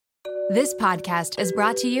This podcast is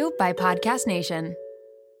brought to you by Podcast Nation.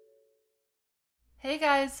 Hey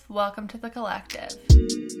guys, welcome to The Collective.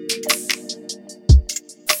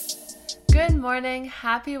 Good morning,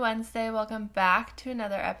 happy Wednesday, welcome back to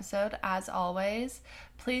another episode as always.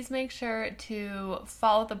 Please make sure to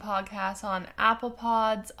follow the podcast on Apple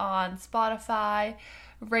Pods, on Spotify,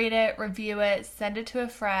 rate it, review it, send it to a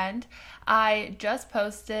friend. I just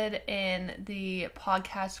posted in the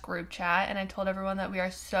podcast group chat and I told everyone that we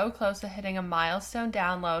are so close to hitting a milestone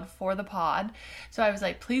download for the pod. So I was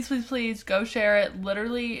like, please go share it.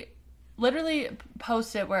 Literally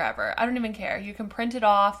post it wherever. I don't even care. You can print it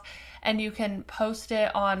off and you can post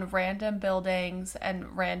it on random buildings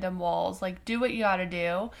and random walls. Like, do what you gotta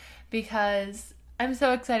do because I'm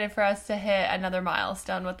so excited for us to hit another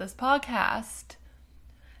milestone with this podcast.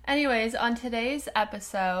 Anyways, on today's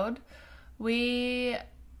episode, we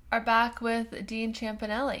are back with Dean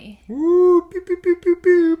Champanelli. Woo, pew, pew, pew, pew,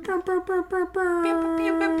 pew, pew, pew, pew, pew, Pew,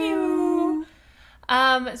 pew, pew,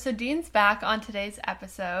 pew. So Dean's back on today's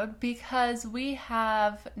episode because we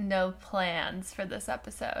have no plans for this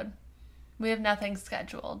episode. We have nothing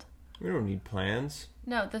scheduled. We don't need plans.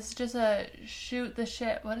 No, this is just a shoot the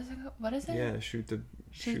shit. What is it? Yeah, shoot the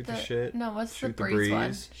shit. No, what's shoot the breeze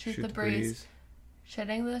one? Shoot the breeze.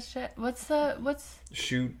 Shitting the shit.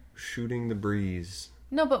 Shooting the breeze.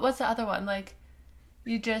 No, but what's the other one? Like,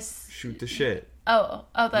 you just shoot the shit. Is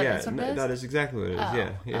what it is? That is exactly what it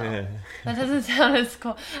is. Yeah. That doesn't sound as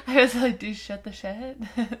cool. I was like, do you shit the shit?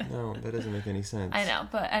 No, that doesn't make any sense. I know,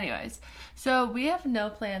 but anyways. So we have no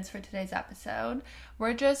plans for today's episode.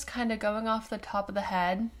 We're just kind of going off the top of the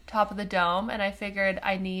head, top of the dome, and I figured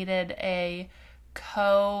I needed a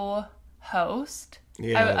co-host.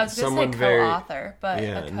 Yeah, I was going to say co-author, but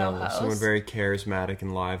yeah, a co-host. No, someone very charismatic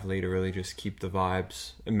and lively to really just keep the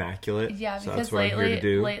vibes immaculate. Yeah, so because that's what I'm here to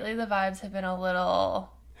do. lately the vibes have been a little...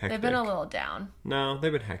 Hectic. They've been a little down. No,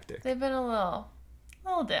 they've been hectic. They've been a little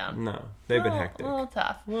down. No, they've been hectic. A little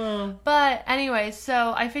tough. Well... But anyway,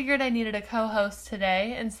 so I figured I needed a co-host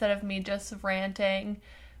today instead of me just ranting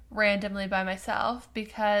randomly by myself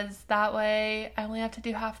because that way I only have to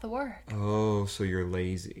do half the work. Oh, so you're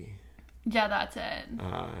lazy. Yeah, that's it.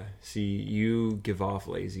 See, you give off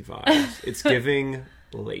lazy vibes. It's giving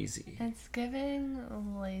lazy. It's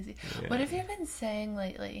giving lazy. Yeah. What have you been saying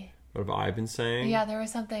lately? What have I been saying? Yeah, there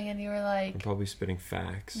was something and you were like... I'm probably spitting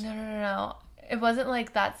facts. No. It wasn't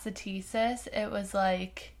like that's the thesis. It was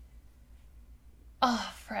like... Oh,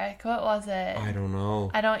 frick. What was it? I don't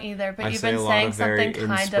know. I don't either, but you've been saying something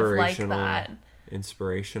kind of like that.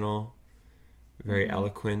 Inspirational. Very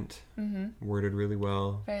eloquent, worded really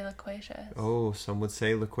well. Very loquacious. Oh, some would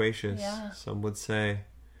say loquacious. Yeah. Some would say.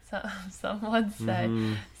 Some would say.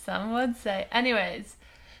 Some would say. Anyways,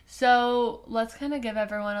 so let's kind of give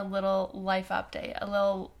everyone a little life update, a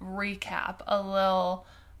little recap, a little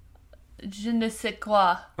je ne sais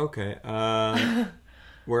quoi. Okay.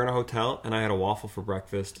 We're in a hotel, and I had a waffle for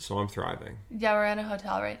breakfast, so I'm thriving. Yeah, we're in a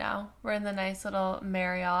hotel right now. We're in the nice little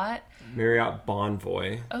Marriott. Marriott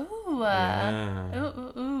Bonvoy. Ooh. Yeah.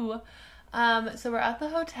 Ooh. So we're at the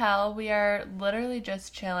hotel. We are literally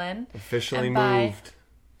just chilling. Officially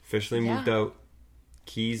moved out.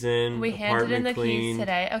 Keys in. We handed in the cleaned. keys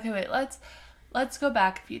today. Okay, wait. Let's go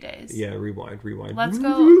back a few days. Yeah, rewind.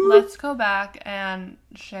 Let's go back and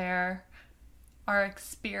share our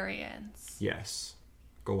experience. Yes.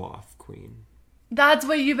 Go off, queen. That's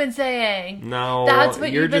what you've been saying. No, that's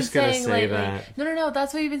what you're you've been just gonna saying say lately. that. No.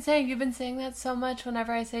 That's what you've been saying. You've been saying that so much.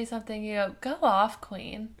 Whenever I say something, you go off,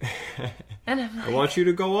 queen. And I'm like, I want you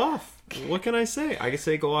to go off. What can I say? I can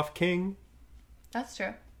say go off, king. That's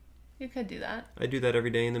true. You could do that. I do that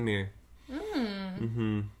every day in the mirror.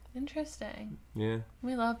 Interesting. Yeah.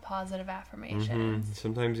 We love positive affirmations.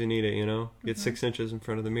 Sometimes you need it, Get 6 inches in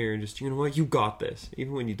front of the mirror and just, you know what? You got this.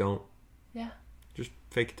 Even when you don't. Yeah. Just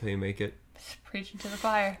fake it till you make it. Preaching to the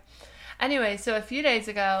choir. Anyway, so a few days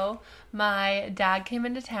ago, my dad came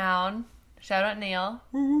into town. Shout out Neil.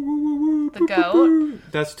 The goat.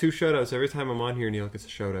 That's 2 shout-outs. Every time I'm on here, Neil gets a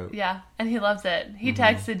shout-out. Yeah, and he loves it. He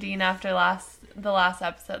texted Dean after the last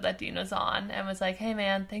episode that Dean was on and was like, hey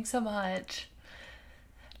man, thanks so much.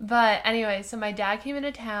 But anyway, so my dad came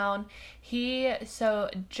into town. He so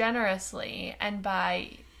generously, and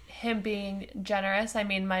by him being generous, I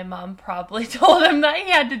mean my mom probably told him that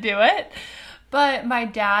he had to do it. But my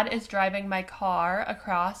dad is driving my car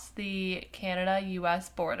across the Canada-US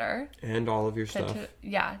border. And all of your stuff.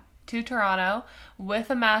 To Toronto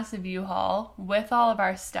with a massive U-Haul with all of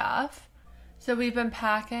our stuff. So we've been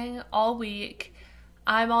packing all week.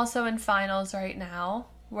 I'm also in finals right now.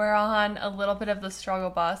 We're on a little bit of the struggle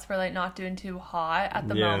bus. We're like not doing too hot at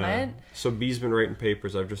the moment. So B's been writing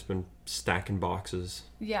papers. I've just been stacking boxes.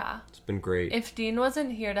 Yeah. It's been great. If Dean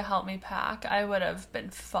wasn't here to help me pack, I would have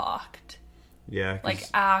been fucked. Yeah. Like,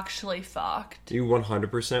 actually fucked. You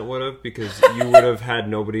 100% would have, because you would have had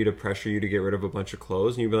nobody to pressure you to get rid of a bunch of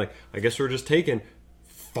clothes. And you'd be like, I guess we're just taking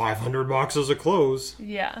 500 boxes of clothes.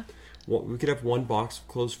 Yeah. Well, we could have one box of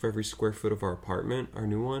clothes for every square foot of our apartment, our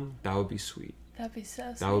new one. That would be sweet. That'd be so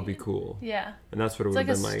sweet. That would be cool. Yeah. And that's what it would have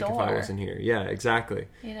been like if I wasn't here. Yeah, exactly.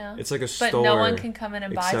 You know? It's like a store. But no one can come in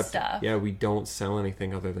and buy stuff. Yeah, we don't sell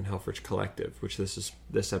anything other than Helfrich Collective, which this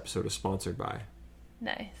episode is sponsored by.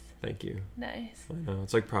 Nice. Thank you. Nice. I know.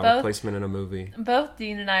 It's like product placement in a movie. Both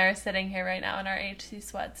Dean and I are sitting here right now in our HC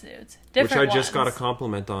sweatsuits. Which I just got a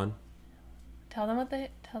compliment on. Tell them what they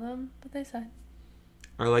said.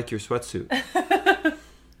 I like your sweatsuit.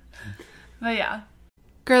 But yeah.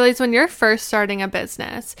 Girlies, when you're first starting a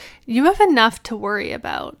business, you have enough to worry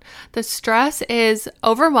about. The stress is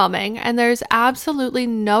overwhelming, and there's absolutely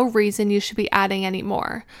no reason you should be adding any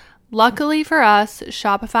more. Luckily for us,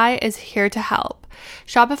 Shopify is here to help.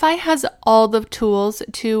 Shopify has all the tools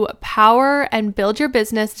to power and build your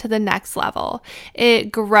business to the next level.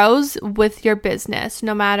 It grows with your business,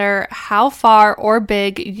 no matter how far or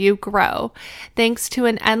big you grow. Thanks to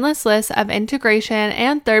an endless list of integration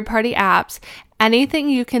and third-party apps, anything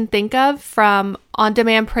you can think of, from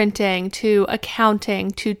on-demand printing to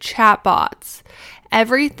accounting to chatbots,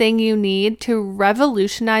 everything you need to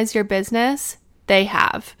revolutionize your business, they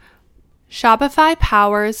have. Shopify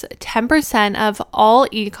powers 10% of all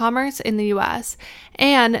e-commerce in the US,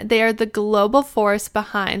 and they are the global force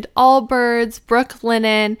behind Allbirds,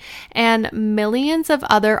 Brooklinen, and millions of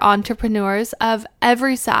other entrepreneurs of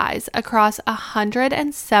every size across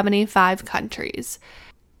 175 countries.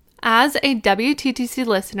 As a WTTC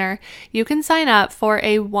listener, you can sign up for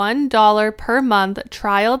a $1 per month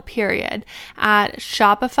trial period at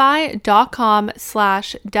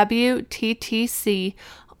shopify.com/WTTC,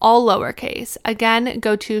 all lowercase. Again,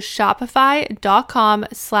 go to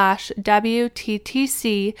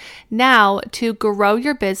shopify.com/WTTC now to grow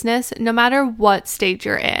your business no matter what stage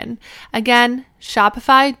you're in. Again,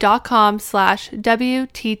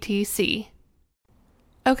 shopify.com/WTTC.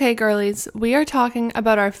 Okay, girlies, we are talking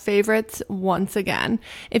about our favorites once again.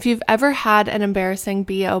 If you've ever had an embarrassing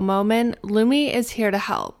BO moment, Lume is here to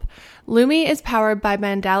help. Lume is powered by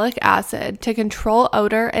mandelic acid to control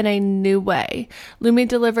odor in a new way. Lume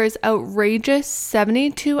delivers outrageous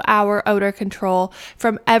 72-hour odor control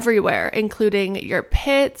from everywhere, including your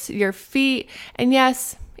pits, your feet, and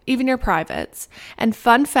yes, even your privates. And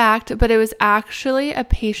fun fact, but it was actually a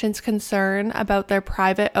patient's concern about their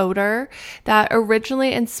private odor that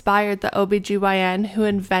originally inspired the OBGYN who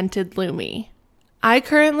invented Lume. I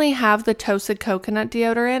currently have the toasted coconut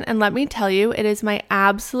deodorant, and let me tell you, it is my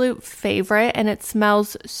absolute favorite and it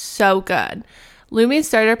smells so good. Lume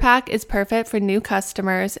Starter Pack is perfect for new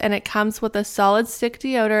customers, and it comes with a solid stick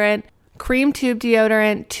deodorant, cream tube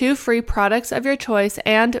deodorant, 2 free products of your choice,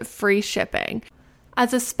 and free shipping.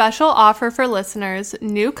 As a special offer for listeners,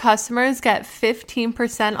 new customers get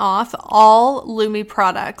 15% off all Lume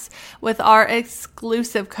products with our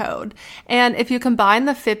exclusive code. And if you combine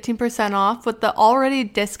the 15% off with the already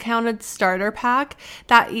discounted starter pack,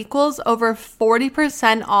 that equals over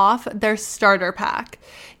 40% off their starter pack.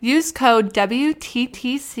 Use code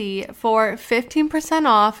WTTC for 15%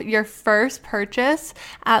 off your first purchase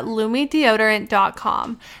at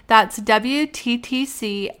lumedeodorant.com. That's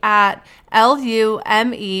WTTC at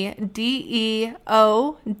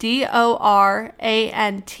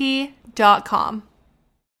LUMEDEODORANT.com.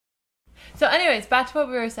 So anyways, back to what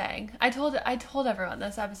we were saying. I told everyone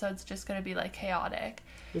this episode's just going to be like chaotic.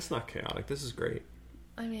 It's not chaotic. This is great.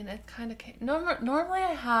 I mean, it's kind of normally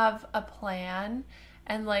I have a plan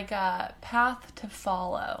and like a path to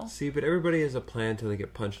follow. See, but everybody has a plan till they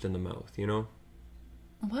get punched in the mouth, you know?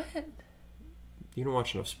 What? You don't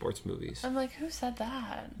watch enough sports movies. I'm like, who said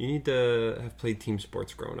that? You need to have played team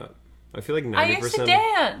sports growing up. I feel like 90%... I used to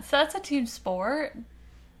dance. That's a team sport.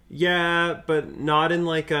 Yeah, but not in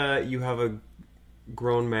like you have a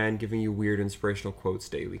grown man giving you weird inspirational quotes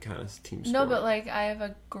daily kind of team sport. No, but like I have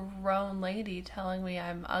a grown lady telling me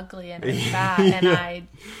I'm ugly and I'm fat and I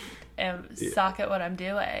suck at what I'm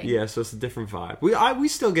doing. Yeah, so it's a different vibe. We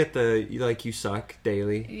still get the like you suck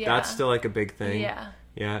daily. Yeah. That's still like a big thing. Yeah.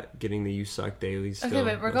 Yeah, getting the you suck daily still. Okay,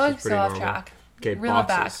 but we're going so off track. Okay, reel it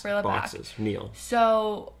back. Boxes. Neil.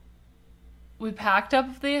 So we packed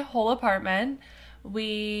up the whole apartment.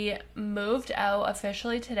 We moved out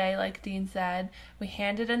officially today, like Dean said. We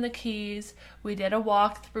handed in the keys. We did a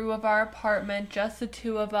walkthrough of our apartment, just the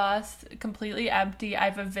two of us, completely empty. I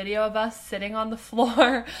have a video of us sitting on the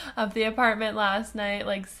floor of the apartment last night,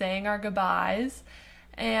 like saying our goodbyes.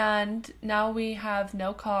 And now we have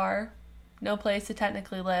no car, no place to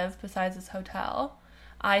technically live besides this hotel.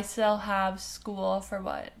 I still have school for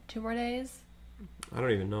what, 2 more days? I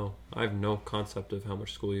don't even know. I have no concept of how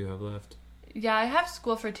much school you have left. Yeah, I have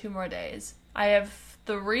school for 2 more days. I have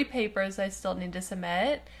 3 papers I still need to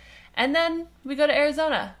submit. And then we go to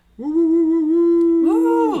Arizona. Woo, woo, woo, woo,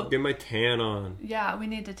 woo. Woo! Get my tan on. Yeah, we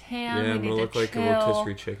need to tan. Yeah, we I'm need going to look like chill. a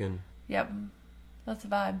rotisserie chicken. Yep. That's the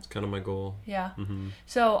vibe. It's kind of my goal. Yeah. Mm-hmm.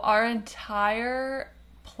 So our entire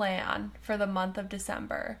plan for the month of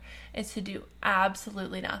December is to do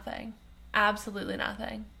absolutely nothing. Absolutely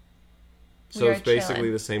nothing. So it's basically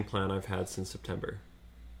chilling. the same plan I've had since September.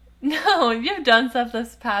 No, you've done stuff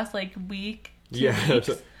this past week. 2 weeks.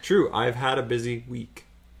 True. I've had a busy week.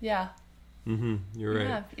 Yeah. Mm-hmm. You're right.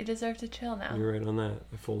 Yeah, you deserve to chill now. You're right on that.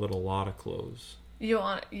 I folded a lot of clothes. You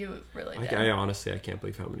really did. I honestly, I can't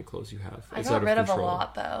believe how many clothes you have. I It's got out of rid of a control.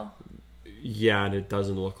 lot though. Yeah, and it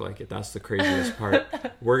doesn't look like it. That's the craziest part.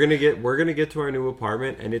 We're gonna get to our new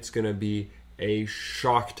apartment, and it's gonna be a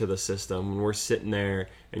shock to the system when we're sitting there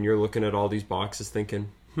and you're looking at all these boxes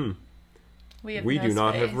thinking, We We no do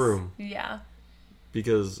not have space. room. Yeah.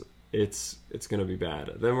 because it's gonna be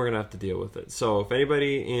bad. Then we're gonna have to deal with it. So if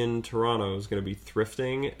anybody in Toronto is gonna be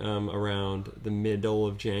thrifting around the middle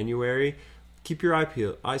of January, keep your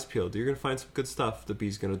eyes peeled. You're gonna find some good stuff the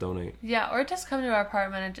Bee's gonna donate. Yeah, or just come to our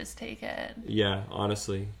apartment and just take it. Yeah,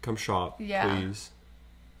 honestly, come shop, Yeah. please.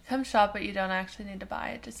 Come shop, but you don't actually need to buy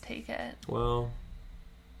it. Just take it. Well,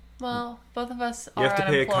 Both of us You are have to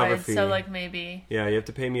pay a cover unemployed, so fee. maybe. yeah, you have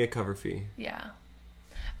to pay me a cover fee. Yeah.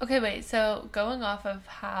 Okay, wait. So going off of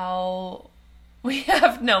how we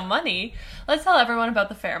have no money, let's tell everyone about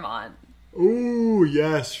the Fairmont. Ooh,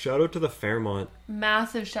 yes! Shout out to the Fairmont.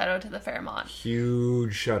 Massive shout out to the Fairmont.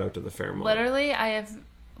 Huge shout out to the Fairmont. Literally,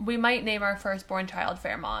 we might name our firstborn child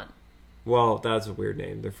Fairmont. Well, that's a weird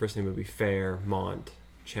name. Their first name would be Fairmont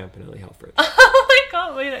Champanelli Helfrich. Oh my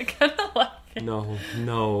god, wait, I kind of like it. No.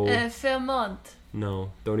 Fairmont.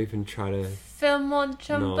 No, don't even try to. Fairmont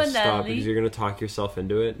No, stop, because Champanelli. you're going to talk yourself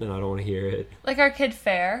into it, and I don't want to hear it. Like our kid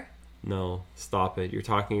Fair. No, stop it. You're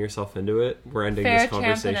talking yourself into it. We're ending Fair this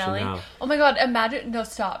conversation Champanelli. now. Oh my god, imagine. No,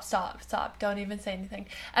 stop. Don't even say anything.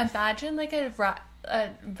 Imagine like a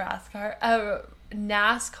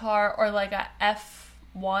NASCAR or like a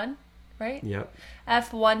F1, right? Yep.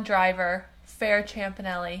 F1 driver, Fair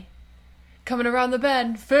Champanelli. Coming around the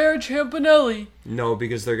bend, Fair Champanelli. No,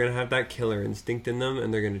 because they're going to have that killer instinct in them,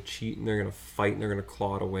 and they're going to cheat, and they're going to fight, and they're going to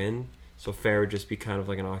claw to win. So fair would just be kind of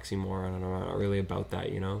like an oxymoron, and I'm not really about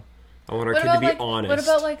that, you know? I want our kid to be honest. What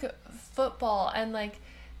about like football and like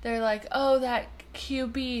they're like, oh, that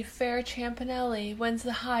QB Fair Champanelli wins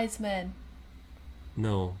the Heisman.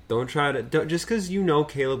 No, don't try to. Just because you know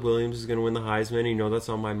Caleb Williams is going to win the Heisman, and you know that's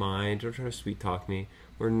on my mind, don't try to sweet talk me.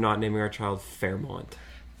 We're not naming our child Fairmont.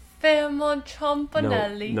 Fairmont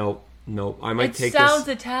Champanelli. No. I might It take sounds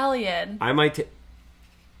this. Italian. I might take.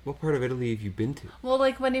 What part of Italy have you been to? Well,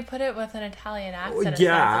 like when you put it with an Italian accent, it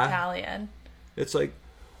yeah. sounds Italian. It's like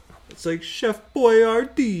Chef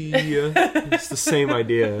Boyardee. It's the same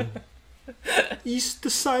idea. East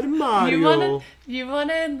side of Mario. You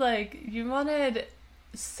wanted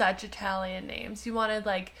such Italian names. You wanted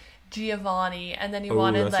like Giovanni, and then you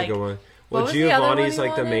wanted that's like a good one. what Well, was the other one Giovanni's you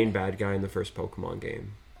like the wanted? main bad guy in the first Pokemon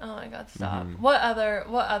game. Oh my god, stop. Mm-hmm. What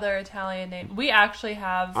other Italian name? We actually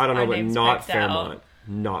have I don't know, our but names not picked out. Fairmont.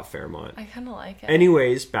 Not Fairmont. I kind of like it.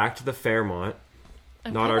 Anyways, back to the Fairmont.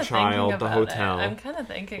 I'm not kinda our child, thinking the about hotel. it. I'm kind of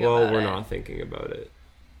thinking Well, about it. we're not thinking about it.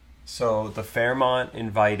 So the Fairmont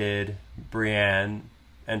invited Brienne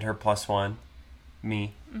and her +1,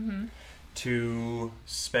 me, to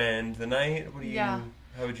spend the night. What do you? Yeah.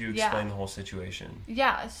 How would you Yeah. explain the whole situation?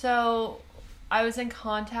 Yeah, so I was in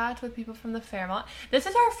contact with people from the Fairmont. This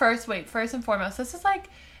is our first and foremost, this is like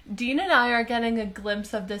Dean and I are getting a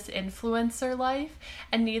glimpse of this influencer life,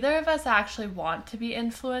 and neither of us actually want to be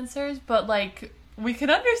influencers, but like we can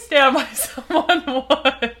understand why someone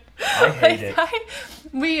would. I hate it.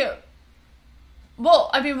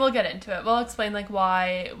 We'll get into it. We'll explain like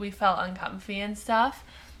why we felt uncomfy and stuff.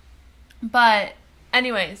 But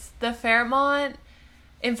anyways, the Fairmont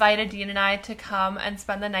invited Dean and I to come and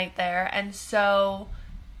spend the night there, and so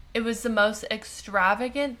It was the most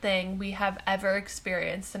extravagant thing we have ever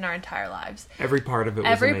experienced in our entire lives. Every part of it was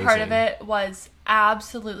Every amazing. part of it was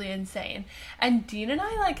absolutely insane. And Dean and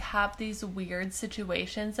I, like, have these weird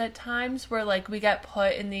situations at times where, like, we get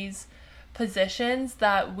put in these positions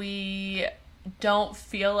that we don't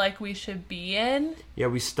feel like we should be in. Yeah,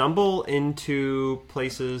 we stumble into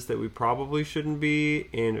places that we probably shouldn't be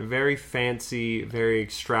in very fancy, very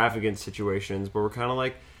extravagant situations, but we're kind of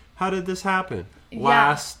like, how did this happen? Yeah.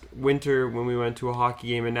 Last winter when we went to a hockey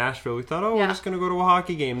game in Nashville, we thought, we're just going to go to a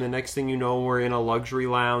hockey game. The next thing you know, we're in a luxury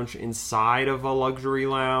lounge inside of a luxury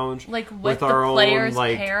lounge. Like, with the players'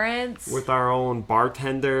 own, parents. with our own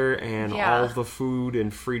bartender and Yeah. all of the food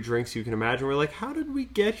and free drinks you can imagine. We're like, how did we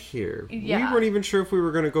get here? Yeah. We weren't even sure if we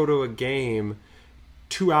were going to go to a game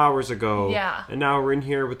 2 hours ago. Yeah. And now we're in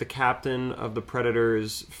here with the captain of the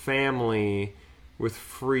Predators family with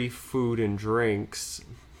free food and drinks.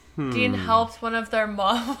 Dean helped one of their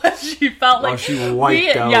moms when she felt like she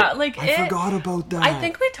wiped out. Yeah, like I forgot about that. I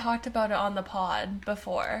think we talked about it on the pod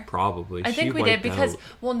before. Probably. I think She we did wiped because, out.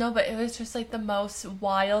 well, no, but it was just like the most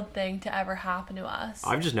wild thing to ever happen to us.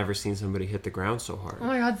 I've just never seen somebody hit the ground so hard. Oh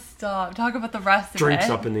my god, stop. Talk about the rest of Drinks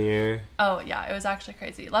it. up in the air. Oh, yeah, it was actually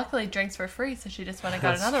crazy. Luckily, drinks were free, so she just went and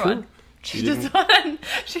got That's another true. one. She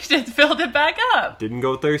just filled it back up. Didn't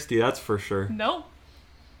go thirsty, that's for sure. Nope.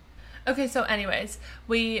 Okay, so anyways,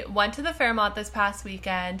 we went to the Fairmont this past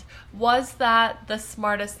weekend. Was that the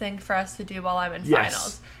smartest thing for us to do while I'm in Yes.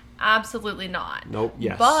 finals? Absolutely not. Nope,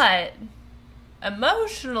 yes. But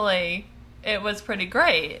emotionally, it was pretty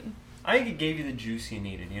great. I think it gave you the juice you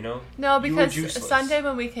needed, you know? No, You were because juiceless. Sunday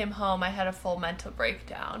when we came home, I had a full mental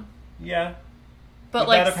breakdown. Yeah. But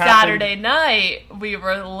Would like that have happened? Saturday night, we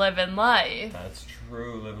were living life. That's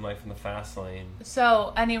true. Living life in the fast lane.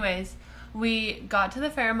 So, anyways, we got to the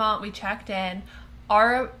Fairmont, we checked in.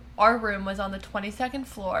 Our room was on the 22nd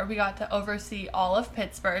floor. We got to oversee all of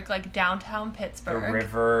Pittsburgh, like downtown The Pittsburgh.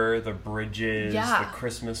 river, the bridges, Yeah. the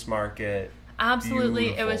Christmas market. Absolutely,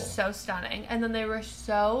 it was Beautiful. so stunning. And then they were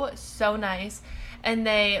so nice. And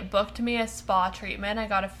they booked me a spa treatment. I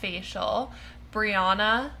got a facial.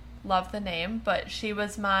 Brianna, love the name, but she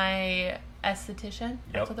was my esthetician.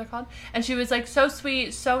 That's Yep. what they're called. And she was like so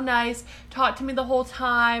sweet, so nice, talked to me the whole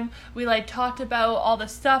time. We like talked about all the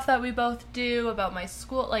stuff that we both do, about my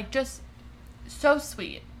school, like just so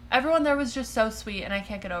sweet. Everyone there was just so sweet and I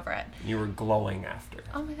can't get over it. You were glowing after.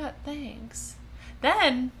 Oh my god, thanks.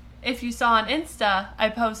 Then, if you saw on Insta, I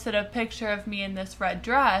posted a picture of me in this red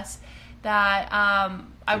dress that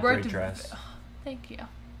I worked. Great dress. Oh, thank you.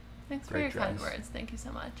 Thanks for Great your kind dress. words. Thank you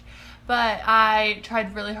so much. But I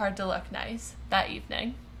tried really hard to look nice that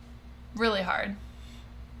evening. Really hard.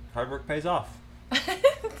 Hard work pays off.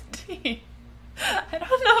 Gee, I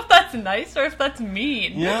don't know if that's nice or if that's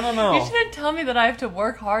mean. Yeah, I don't know. You shouldn't tell me that I have to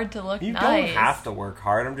work hard to look You nice. don't have to work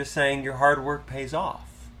hard. I'm just saying your hard work pays off.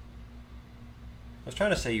 I was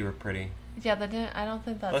trying to say you were pretty. Yeah, that didn't. I don't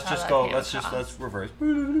think that's. Let's how just that go. came Let's across. reverse.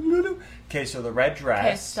 Okay, so the red dress.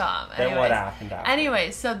 Okay, stop. Then what Anyways. happened after?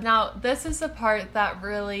 Anyways, so now this is the part that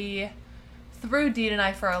really threw Dean and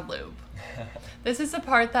I for a loop. This is the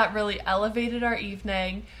part that really elevated our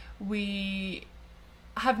evening. We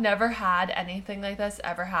have never had anything like this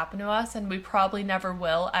ever happen to us, and we probably never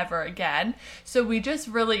will ever again. So we just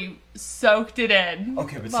really soaked it in.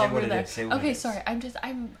 Okay, but while say we what were it there. is. Say what okay, it is. sorry.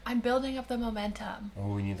 I'm building up the momentum.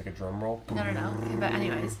 Oh, we need like a drum roll. No. Okay, but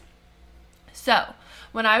anyways. So,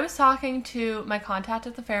 when I was talking to my contact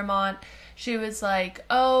at the Fairmont, she was like,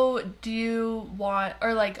 oh, do you want,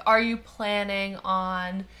 or like, are you planning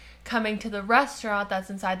on coming to the restaurant that's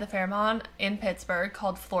inside the Fairmont in Pittsburgh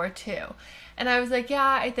called Floor 2? And I was like,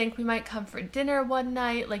 yeah, I think we might come for dinner one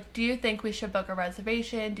night. Like, do you think we should book a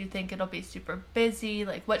reservation? Do you think it'll be super busy?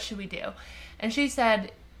 Like, what should we do? And she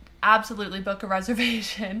said, absolutely book a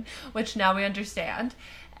reservation, which now we understand.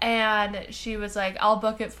 And she was like, I'll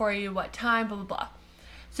book it for you. What time? Blah, blah, blah.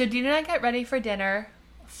 So Dean and I get ready for dinner.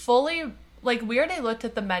 Fully, like, we already looked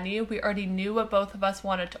at the menu. We already knew what both of us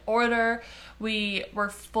wanted to order. We were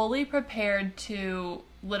fully prepared to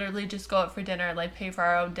literally just go out for dinner and, like, pay for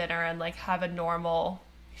our own dinner and, like, have a normal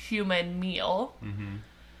human meal. Mm-hmm.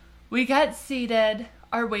 We get seated.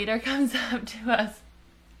 Our waiter comes up to us.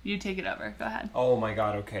 You take it over. Go ahead. Oh my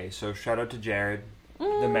god, okay. So shout out to Jared,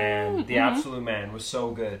 the man, the absolute man, was so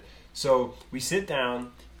good. So we sit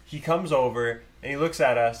down, he comes over, and he looks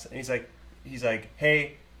at us, and he's like,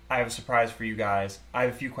 hey, I have a surprise for you guys. I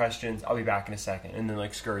have a few questions. I'll be back in a second. And then,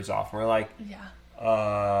 like, scurries off. And we're like, Yeah.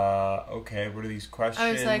 Okay, what are these questions?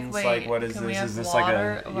 I was like, wait, what is can we this? have Is this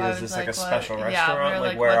water? like I a was is this like a what? special Yeah, we restaurant? were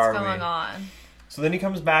Like, where what's are going we? on? So then he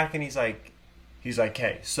comes back and he's like,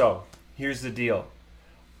 hey, so here's the deal.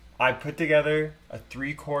 I put together a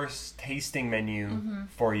 3-course tasting menu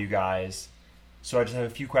for you guys. So I just have a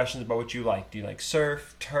few questions about what you like. Do you like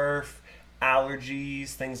surf, turf, allergies,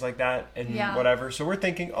 things like that, and whatever? So we're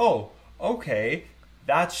thinking, oh, okay,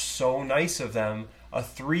 that's so nice of them. A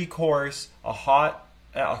 3-course, a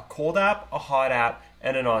cold app, a hot app,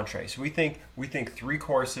 and an entree. So we think 3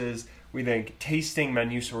 courses. We think tasting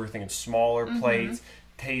menu. So we're thinking smaller plates,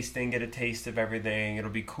 tasting, get a taste of everything.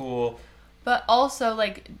 It'll be cool. But also,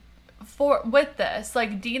 like, with this,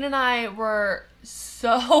 like, Dean and I were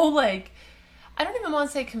so, like, I don't even want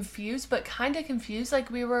to say confused, but kind of confused.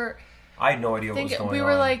 Like, I had no idea what was going on. We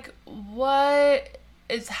were like, what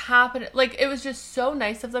is happening? Like, it was just so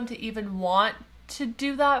nice of them to even want to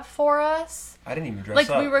do that for us. I didn't even dress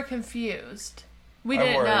up. Like, we were confused. We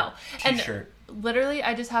didn't know. T-shirt. And literally,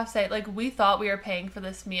 I just have to say, like, we thought we were paying for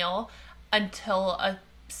this meal until a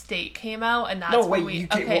steak came out, and that's when we...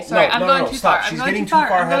 I'm going too far. She's getting too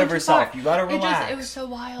far ahead of herself. You gotta relax. It was so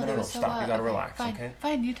wild. No, stop. You gotta relax, okay?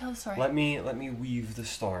 Fine, you tell the story. Let me weave the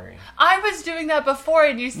story. I was doing that before,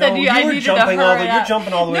 and you said I needed to hurry up. You're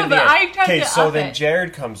jumping all the way to the end. No, but I tried to Okay, so then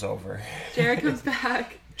Jared comes over. Jared comes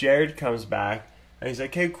back. Jared comes back, and he's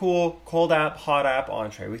like, okay, cool, cold app, hot app,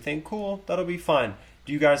 entree. We think, cool, that'll be fun.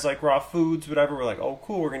 Do you guys like raw foods, whatever? We're like, oh,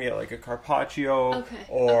 cool, we're going to get like a carpaccio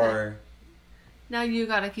or... Now you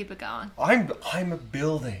got to keep it going. I'm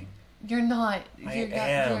building. You're not.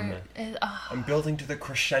 I'm building to the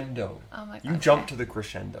crescendo. Oh my god. You jumped to the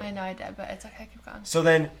crescendo. I know I did, but it's okay, keep going. So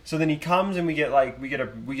then he comes and we get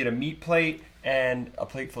a meat plate and a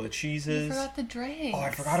plate full of cheeses. You forgot the drinks. Oh,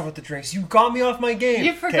 I forgot about the drinks. You got me off my game.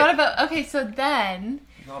 You forgot about... Okay, so then...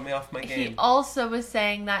 You got me off my game. He also was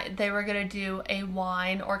saying that they were going to do a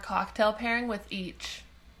wine or cocktail pairing with each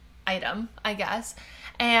item, I guess.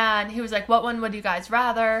 And he was like, what one would you guys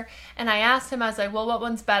rather? And I asked him, I was like, well, what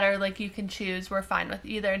one's better? Like, you can choose. We're fine with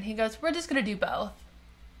either. And he goes, we're just going to do both.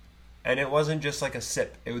 And it wasn't just like a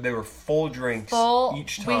sip. They were full drinks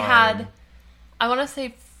each time. We had, I want to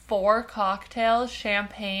say, 4 cocktails,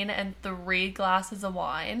 champagne, and 3 glasses of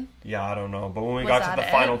wine. Yeah, I don't know. But when we got to the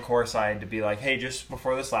final course, I had to be like, hey, just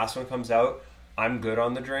before this last one comes out, I'm good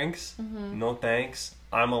on the drinks. No thanks.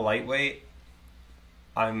 I'm a lightweight.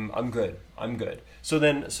 I'm good. So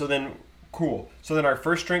then cool. So then our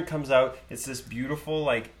first drink comes out. It's this beautiful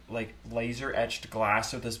like laser etched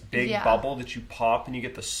glass with this big bubble that you pop and you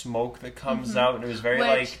get the smoke that comes out, and it was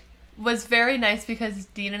very was very nice because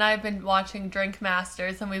Dean and I have been watching Drink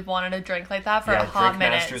Masters and we've wanted a drink like that for a hot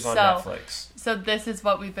minute. Drink Masters on Netflix. So this is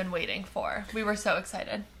what we've been waiting for. We were so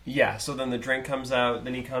excited. Yeah, so then the drink comes out,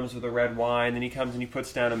 then he comes with a red wine, then he comes and he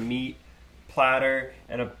puts down a meat platter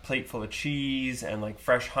and a plate full of cheese and like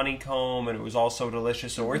fresh honeycomb, and it was all so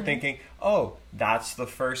delicious. So we're thinking, oh, that's the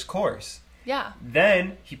first course. Yeah.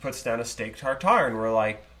 Then he puts down a steak tartare and we're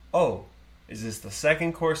like, oh, is this the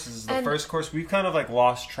second course? Is this the first course? We've kind of like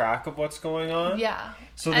lost track of what's going on. Yeah.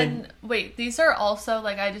 So then, wait, these are also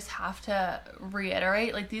like, I just have to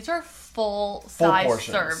reiterate, like these are full size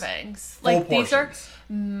servings. Like these are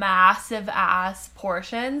massive ass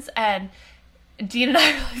portions, and Dean and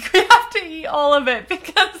I were like, we have to eat all of it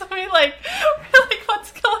because we're like,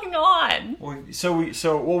 what's going on?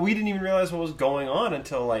 We didn't even realize what was going on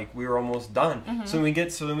until like we were almost done. So then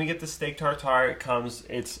we get the steak tartare. It comes.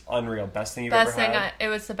 It's unreal. Best thing you've ever had. It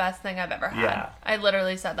was the best thing I've ever had. Yeah. I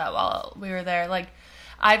literally said that while we were there. Like,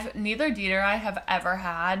 neither Dean or I have ever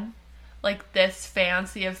had like this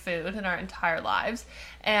fancy of food in our entire lives,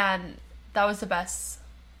 and that was the best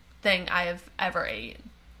thing I have ever ate.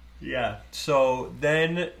 Yeah. So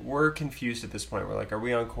then we're confused at this point. We're like, are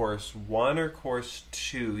we on course 1 or course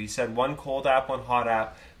 2? He said 1 cold app, 1 hot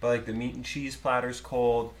app, but like the meat and cheese platter's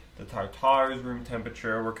cold, the tartare is room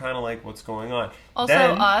temperature. We're kind of like, what's going on? Also,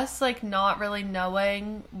 us like not really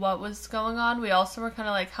knowing what was going on, we also were kind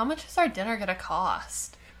of like, how much is our dinner gonna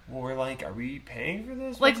cost? Well, we're like, are we paying for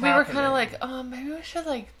this? Like, we were kind of like, oh, maybe we should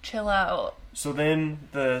like chill out. So then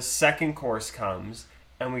the second course comes,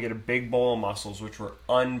 and we get a big bowl of mussels, which were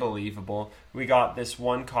unbelievable. We got this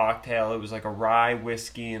one cocktail. It was like a rye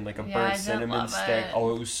whiskey and like a burnt cinnamon stick.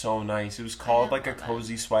 Oh, it was so nice. It was called like a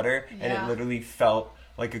cozy sweater, and it literally felt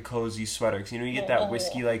like a cozy sweater. Because, you know, you get that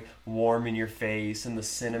whiskey like warm in your face and the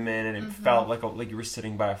cinnamon, and it felt like you were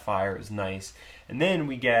sitting by a fire. It was nice. And then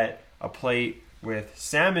we get a plate with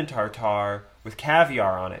salmon tartare with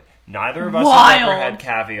caviar on it. Neither of us have ever had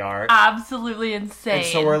caviar. Absolutely insane. And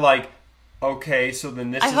so we're like, okay, so then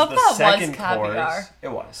this is the second course.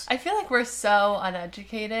 It was. I feel like we're so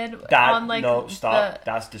uneducated on like no, stop.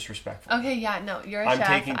 That's disrespectful. Okay, yeah, no, you're a chef.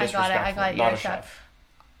 I'm taking disrespectful. I got it. You're a chef.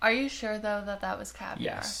 Are you sure though that was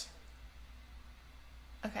caviar? Yes.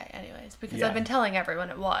 Okay, anyways, because Yeah. I've been telling everyone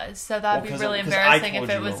it was, so that'd Well, be really 'cause I embarrassing told if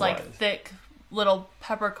it you was it like was. thick little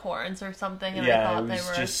peppercorns or something, and I Yeah, thought it they was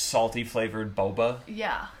were just salty flavored boba.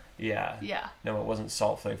 yeah. Yeah. No, it wasn't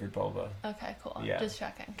salt flavored boba. Okay, cool. Yeah. Just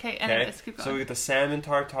checking. Okay, Okay, anyways, keep going. so we get the salmon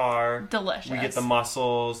tartare. Delicious. We get the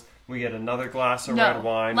mussels. We get another glass of No, red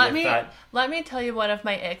wine. let with me that. let me tell you one of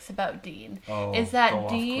my icks about Dean. Oh, is that go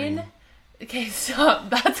off, Dean? queen. Okay, so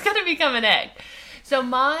that's gonna become an ick. So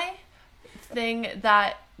my thing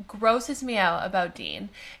that grosses me out about Dean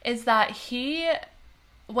is that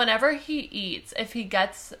whenever he eats, if he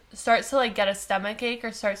starts to like get a stomach ache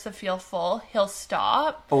or starts to feel full, he'll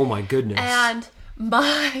stop. Oh my goodness. And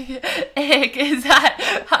my ick is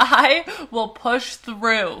that I will push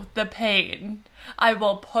through the pain. I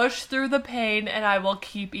will push through the pain and I will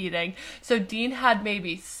keep eating. So Dean had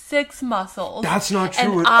maybe 6 mussels. That's not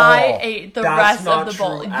true and at I all. ate the That's rest not of the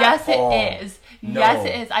bowl. true at Yes, all. it is. No. Yes,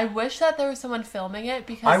 it is. I wish that there was someone filming it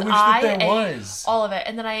because I wish that there ate was. all of it.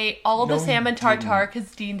 And then I ate all No, the you salmon tartare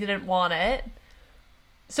because Dean didn't want it.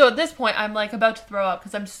 So at this point, I'm like about to throw up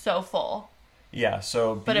because I'm so full. Yeah,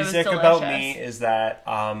 so But it was basic about delicious. me is that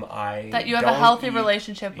I That you have a don't healthy eat-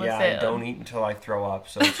 relationship with yeah, food. I don't eat until I throw up,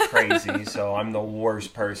 so it's crazy. So I'm the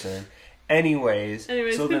worst person. Anyways,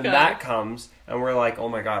 Anyways, so keep then going. that comes, and we're like, oh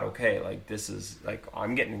my god, okay, like this is like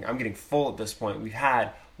I'm getting full at this point. We've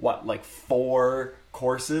had like 4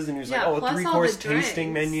 courses, and he was Yeah, like, oh, a plus all 3-course the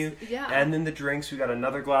tasting drinks. menu, Yeah. and then the drinks. We got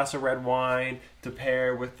another glass of red wine to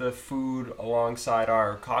pair with the food alongside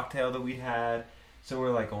our cocktail that we had. So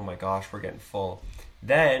we're like, oh my gosh, we're getting full.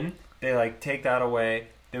 Then they like take that away.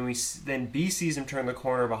 Then B sees him turn the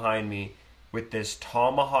corner behind me with this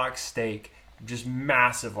tomahawk steak, just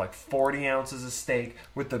massive, like 40 ounces of steak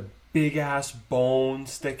with the big ass bone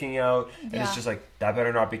sticking out, and Yeah. it's just like that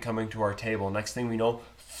better not be coming to our table. Next thing we know,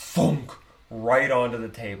 thunk, right onto the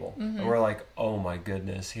table, and we're like, oh my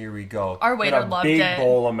goodness, here we go. Our waiter Get a loved big it.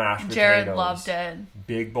 bowl of mashed potatoes. Jared loved it.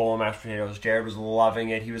 Big bowl of mashed potatoes. Jared was loving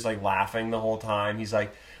it. He was like laughing the whole time. He's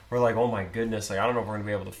like, we're like, oh my goodness, like I don't know if we're gonna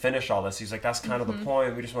be able to finish all this. He's like, that's kind of the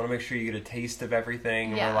point. We just want to make sure you get a taste of everything.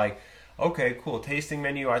 And Yeah. we're like, okay, cool. Tasting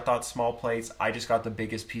menu. I thought small plates. I just got the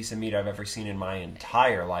biggest piece of meat I've ever seen in my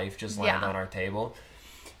entire life just land Yeah. on our table.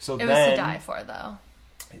 So It was then to die for, though.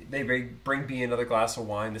 they bring B another glass of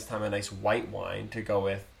wine. This time a nice white wine to go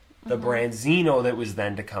with the Branzino that was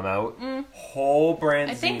then to come out. Whole Branzino.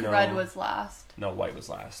 I think red was last. No, white was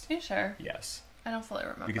last. Are you sure? Yes. I don't fully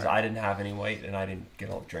remember. Because I didn't have any white and I didn't get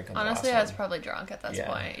a drink on the Honestly, last I was one. probably drunk at this Yeah.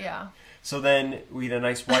 point. Yeah. So then we had a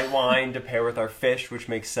nice white wine to pair with our fish, which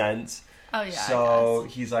makes sense. Oh, yeah. So I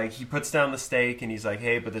guess. he's like, he puts down the steak and he's like,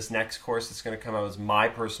 hey, but this next course that's going to come out is my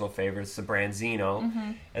personal favorite. It's the Branzino.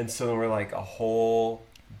 Mm-hmm. And so then we're like, a whole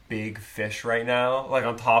big fish right now, like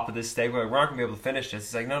on top of this steak. We're like, we're not going to be able to finish this.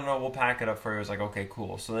 He's like, no, we'll pack it up for you. I was like, okay,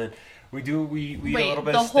 cool. So then we eat a little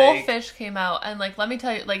bit the of whole steak. fish came out, and like, let me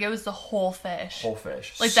tell you, like, it was the whole fish. Whole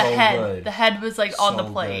fish. Like So the head. good. The head was like on the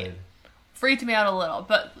So plate. good. Freaked me out a little,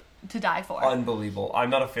 but to die for. Unbelievable. I'm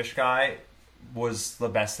not a fish guy. Was the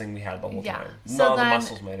best thing we had the whole Yeah. time. So No, the then-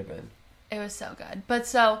 mussels might have been. It was so good. But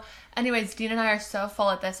so, anyways, Dean and I are so full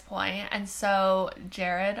at this point, and so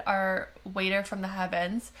Jared, our waiter from the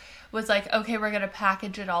heavens, was like, okay, we're going to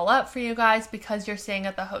package it all up for you guys because you're staying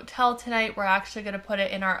at the hotel tonight. We're actually going to put it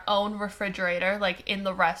in our own refrigerator, like in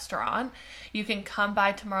the restaurant. You can come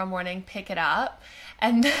by tomorrow morning, pick it up.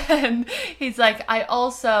 And then he's like, I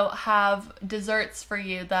also have desserts for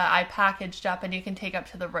you that I packaged up and you can take up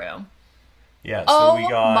to the room. Yeah, so Oh we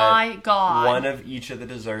got my God. one of each of the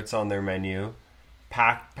desserts on their menu,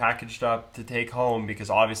 packaged up to take home because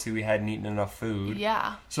obviously we hadn't eaten enough food.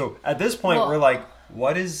 Yeah. So at this point, Well- we're like,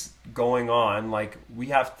 what is going on? Like, we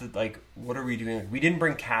have to, like, what are we doing? Like, we didn't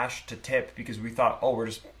bring cash to tip because we thought, oh, we're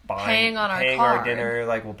just Paying on our our card. dinner.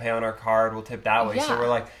 Like, we'll pay on our card. We'll tip that way. So Yeah. we're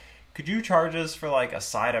like, could you charge us for, like, a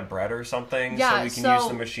side of bread or something? Yeah, so we can so- use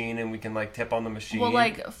the machine and we can, like, tip on the machine. Well,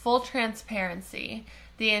 like, full transparency.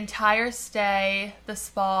 The entire stay, the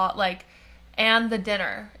spa, like, and the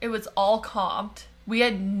dinner, it was all comped. We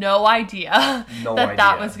had no idea No that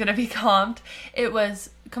idea. was going to be comped. It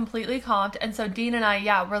was completely comped. And so Dean and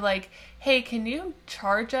I, were like, hey, can you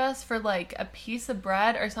charge us for, like, a piece of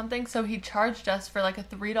bread or something? So he charged us for, like, a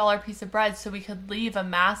 $3 piece of bread so we could leave a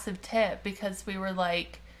massive tip because we were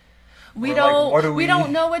like, we We're like, don't what do we we-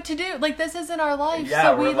 don't know what to do. Like, this isn't our life. Yeah,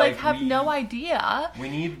 so we're we like like, have we- no idea. We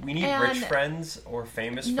need And- rich friends or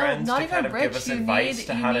famous No, friends not to even kind of rich. give us You advice need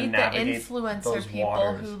to how to the navigate influencer those people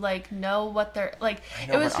waters. who like know what they're like. I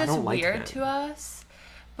know, It was but I just don't like weird them. to us,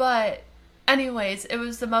 but anyways, it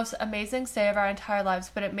was the most amazing stay of our entire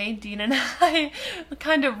lives. But it made Dean and I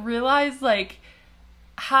kind of realize like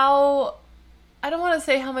how I don't want to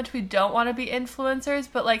say how much we don't want to be influencers,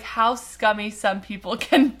 but like how scummy some people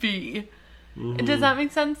can be. Mm-hmm. Does that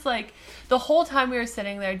make sense? Like the whole time we were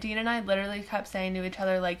sitting there, Dean and I literally kept saying to each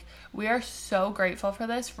other, like, we are so grateful for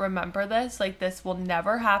this. Remember this. Like, this will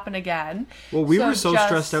never happen again. Well, we were so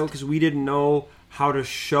stressed out because we didn't know how to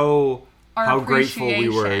show how grateful we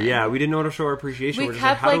were. Yeah, we didn't know how to show our appreciation. We're just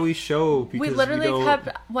like, how do we show? Because we literally kept,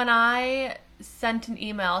 when I sent an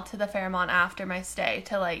email to the Fairmont after my stay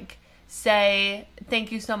to like say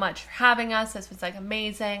thank you so much for having us, this was like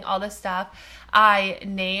amazing, all this stuff, I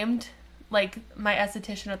named like my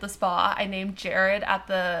esthetician at the spa, I named Jared at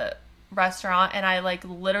the restaurant, and I like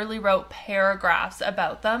literally wrote paragraphs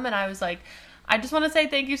about them, and I was like, I just want to say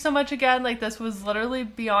thank you so much again, like this was literally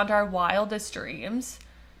beyond our wildest dreams.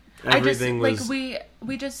 Everything was like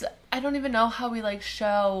we just I don't even know how we like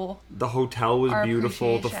show. The hotel was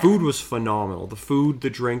beautiful. The food was phenomenal. The food, the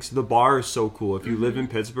drinks, the bar is so cool. If you live in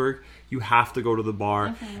Pittsburgh, you have to go to the bar.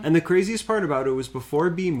 Mm-hmm. And the craziest part about it was before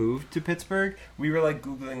B moved to Pittsburgh, we were like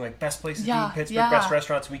Googling like best places to eat in Pittsburgh, best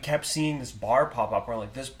restaurants. We kept seeing this bar pop up. We're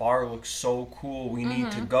like, this bar looks so cool. We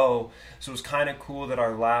need to go. So it was kind of cool that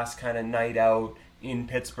our last kind of night out in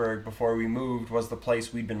Pittsburgh before we moved was the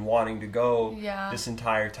place we'd been wanting to go this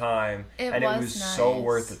entire time. It was nice. So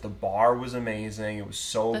worth it. The bar was amazing. It was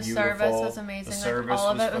so beautiful. The service was amazing. The service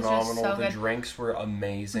was phenomenal. The drinks were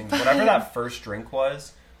amazing. Whatever that first drink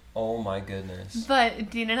was, oh my goodness.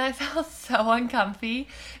 But Dean and I felt so uncomfy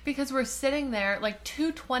because we're sitting there like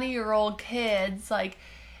two 20-year-old kids like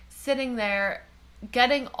sitting there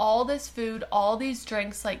getting all this food, all these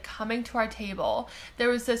drinks, like coming to our table. There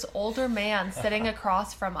was this older man sitting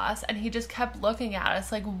across from us, and he just kept looking at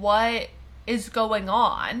us like, what is going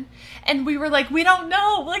on? And we were like, we don't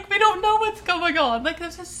know. Like, we don't know what's going on. Like,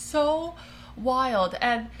 this is so wild.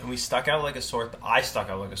 And we stuck out like a sore I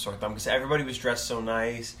stuck out like a sore thumb because everybody was dressed so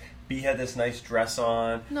nice. B had this nice dress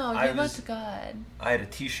on. No, you looked good. I had a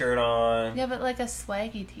t-shirt on. Yeah, but like a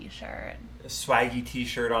swaggy t-shirt. A swaggy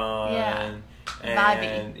t-shirt on. Yeah. And,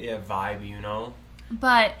 vibey. Yeah, vibey, you know?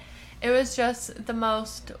 But it was just the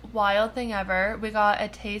most wild thing ever. We got a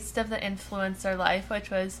taste of the influencer life, which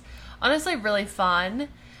was honestly really fun.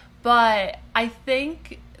 But I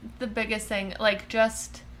think the biggest thing, like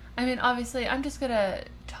just, I mean, obviously, I'm just going to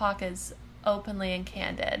talk as openly and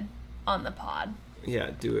candid on the pod.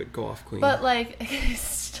 Yeah, do it. Go off, queen. But like,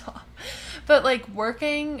 stop. But like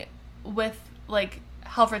working with like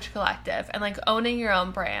Helfrich Collective and like owning your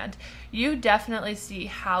own brand, you definitely see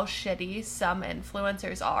how shitty some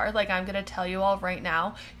influencers are. Like, I'm gonna tell you all right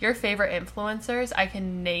now, your favorite influencers, I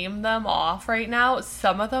can name them off right now.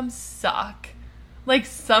 Some of them suck. Like,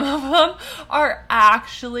 some of them are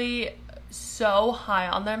actually so high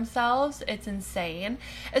on themselves, it's insane.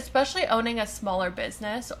 Especially owning a smaller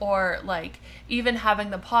business or like even having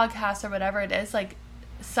the podcast or whatever it is, like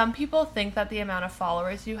some people think that the amount of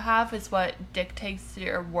followers you have is what dictates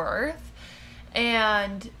your worth,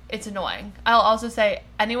 and it's annoying. I'll also say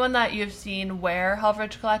anyone that you've seen wear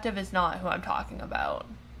Helfrich Collective is not who I'm talking about.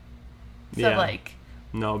 So like,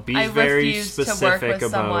 no, be very specific to work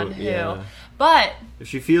with someone who. But if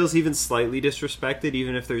she feels even slightly disrespected,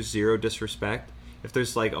 even if there's zero disrespect, if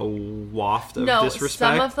there's like a waft of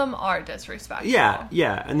disrespect, some of them are disrespectful.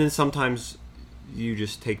 Yeah, and then sometimes you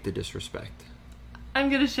just take the disrespect. I'm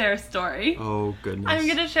going to share a story. Oh, goodness. I'm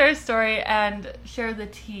going to share a story and share the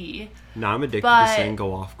tea. No, I'm addicted to saying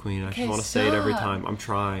go off, queen. I just want to say it every time. I'm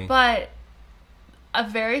trying. But a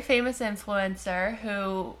very famous influencer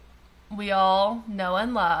who we all know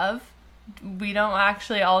and love, we don't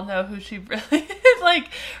actually all know who she really is, like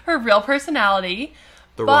her real personality.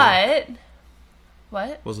 The Rock.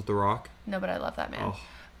 What? Was it The Rock? No, but I love that man. Oh.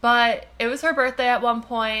 But it was her birthday at one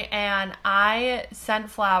point, and I sent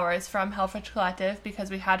flowers from Helfrich Collective because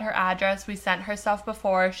we had her address. We sent her stuff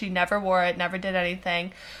before. She never wore it, never did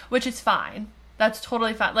anything, which is fine. That's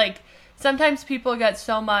totally fine. Like, sometimes people get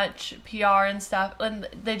so much PR and stuff, and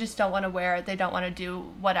they just don't want to wear it. They don't want to do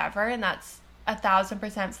whatever, and that's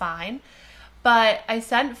 1,000% fine. But I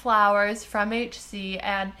sent flowers from HC,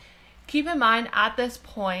 and keep in mind, at this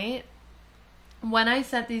point, when I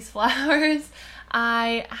sent these flowers,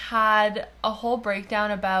 I had a whole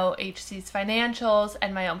breakdown about HC's financials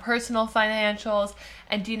and my own personal financials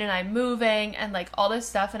and Dean and I moving and like all this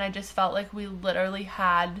stuff, and I just felt like we literally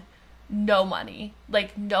had no money,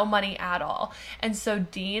 like no money at all. And so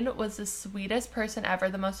Dean was the sweetest person ever,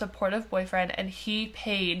 the most supportive boyfriend, and he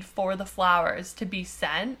paid for the flowers to be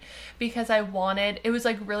sent because it was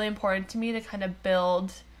like really important to me to kind of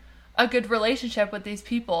build a good relationship with these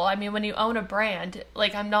people. I mean, when you own a brand,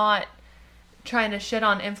 like, I'm not trying to shit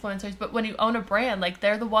on influencers, but when you own a brand, like,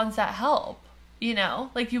 they're the ones that help. you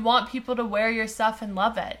know? Like, you want people to wear your stuff and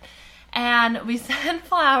love it. And we sent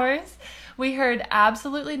flowers. We heard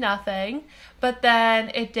absolutely nothing. But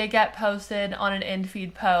then it did get posted on an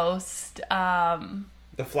in-feed post.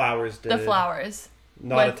 The flowers did. The flowers.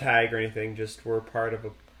 Not a tag or anything, just we're part of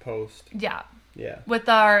a post. Yeah. Yeah. With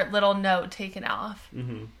our little note taken off.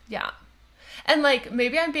 Mm-hmm. Yeah. And, like,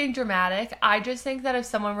 maybe I'm being dramatic. I just think that if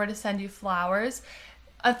someone were to send you flowers,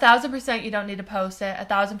 1,000% you don't need to post it.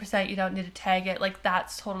 1,000% you don't need to tag it. Like,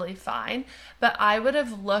 that's totally fine. But I would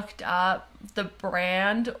have looked up the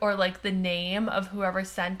brand or, like, the name of whoever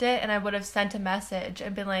sent it, and I would have sent a message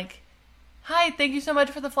and been like, hi, thank you so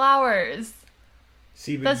much for the flowers.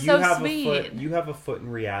 See, but that's you so have sweet. You have a foot in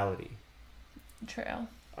reality. True.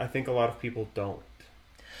 I think a lot of people don't.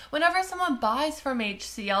 Whenever someone buys from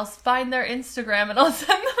HC, I'll find their Instagram and I'll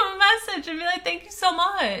send them a message and be like, thank you so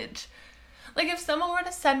much. Like, if someone were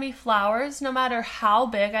to send me flowers, no matter how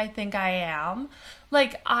big I think I am,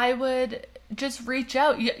 like, I would just reach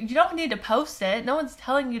out. You don't need to post it. No one's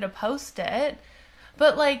telling you to post it.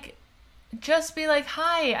 But, like, just be like,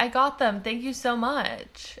 hi, I got them. Thank you so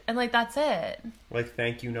much. And, like, that's it. Like,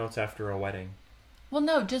 thank you notes after a wedding. Well,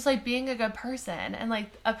 no, just, like, being a good person and,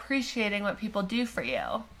 like, appreciating what people do for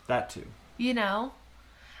you. That too. You know?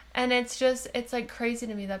 And it's just, it's, like, crazy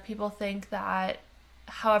to me that people think that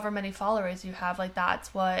however many followers you have, like,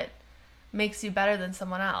 that's what makes you better than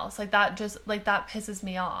someone else. Like, that just, like, that pisses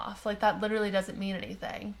me off. Like, that literally doesn't mean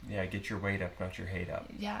anything. Yeah, get your weight up, not your hate up.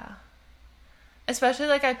 Yeah. Especially,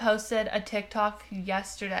 like, I posted a TikTok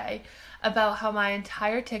yesterday about how my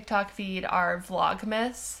entire TikTok feed are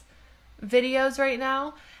Vlogmas videos right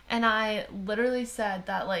now. And I literally said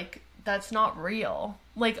that, like, that's not real.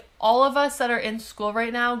 Like, all of us that are in school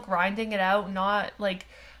right now, grinding it out, not, like,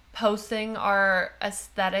 posting our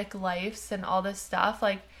aesthetic lives and all this stuff,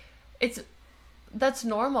 like, that's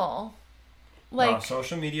normal. Like,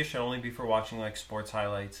 social media should only be for watching, like, sports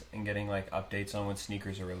highlights and getting, like, updates on when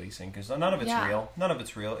sneakers are releasing, because none of it's real. None of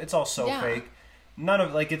it's real. It's all so fake. None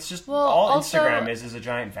of, like, it's just all Instagram is a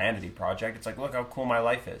giant vanity project. It's like, look how cool my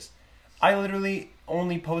life is. I literally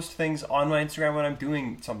only post things on my Instagram when I'm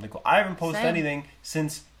doing something cool. I haven't posted anything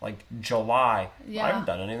since, like, July. I haven't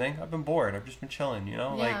done anything. I've been bored. I've just been chilling, you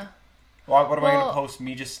know? Like, what am I going to post?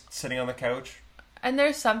 Me just sitting on the couch? And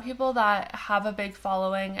there's some people that have a big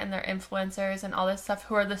following and they're influencers and all this stuff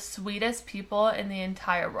who are the sweetest people in the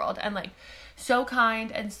entire world. And, like, so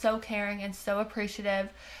kind and so caring and so appreciative.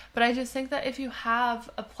 But I just think that if you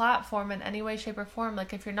have a platform in any way, shape, or form,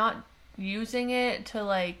 like, if you're not using it to,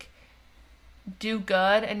 like, do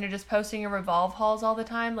good and you're just posting your Revolve hauls all the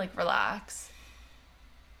time, like, relax.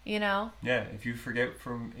 You know? Yeah, if you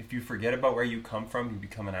forget about where you come from, you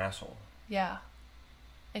become an asshole. Yeah.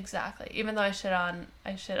 Exactly. Even though I shit on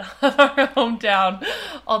our hometown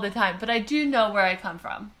all the time, but I do know where I come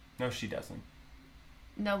from. No, she doesn't.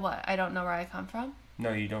 Know what? I don't know where I come from?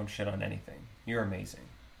 No, you don't shit on anything. You're amazing.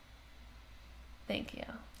 Thank you.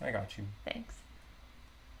 I got you. Thanks.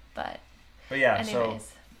 But yeah, anyways.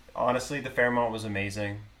 So honestly, the Fairmont was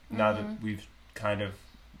amazing. Now that we've kind of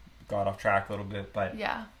got off track a little bit, but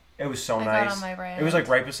yeah, it was so nice. Got on my rant. It was like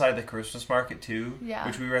right beside the Christmas market too,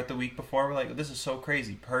 which we were at the week before. We're like, this is so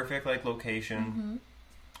crazy. Perfect, like, location,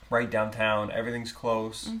 right downtown. Everything's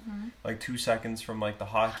close, like 2 seconds from, like, the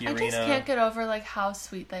hockey arena. I just can't get over, like, how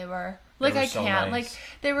sweet they were. Like, I can't. Nice. Like,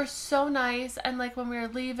 they were so nice, and, like, when we were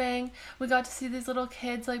leaving, we got to see these little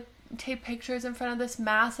kids, like, take pictures in front of this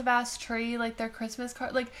massive ass tree, like, their Christmas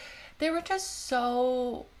card. Like, they were just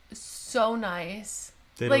so nice.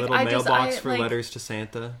 They had, like, a little mailbox for, like, letters to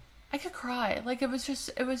Santa. I could cry. Like, it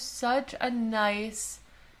was such a nice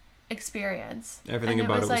experience. Everything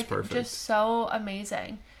about it was, like, perfect. Just so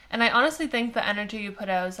amazing. And I honestly think the energy you put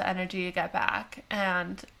out is the energy you get back.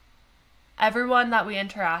 And everyone that we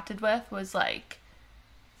interacted with was, like,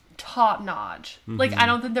 top notch. Like, I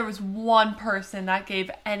don't think there was one person that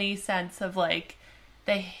gave any sense of, like,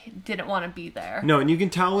 they didn't want to be there. No, and you can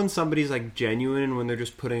tell when somebody's, like, genuine when they're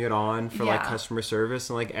just putting it on for, like, customer service.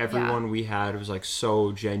 And, like, everyone we had was, like,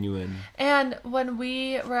 so genuine. And when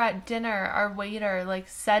we were at dinner, our waiter, like,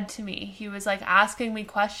 said to me, he was, like, asking me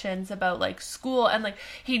questions about, like, school. And, like,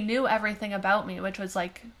 he knew everything about me, which was,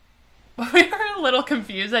 like, we were a little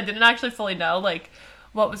confused. I didn't actually fully know, like,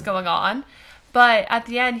 what was going on. But at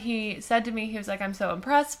the end, he said to me, he was like, I'm so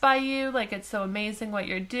impressed by you. Like, it's so amazing what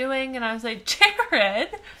you're doing. And I was like, Jared,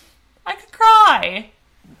 I could cry.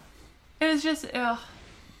 It was just,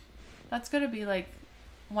 that's going to be, like,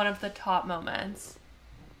 one of the top moments.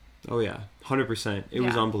 Oh, yeah. 100%. It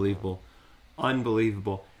was unbelievable.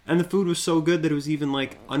 Unbelievable. And the food was so good that it was even,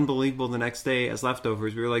 like, unbelievable the next day as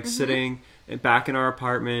leftovers. We were, like, sitting back in our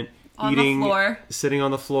apartment, On the floor. Sitting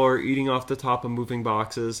on the floor, eating off the top of moving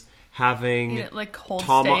boxes, having like cold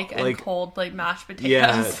steak and cold like mashed potatoes.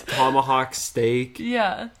 Yeah, tomahawk steak.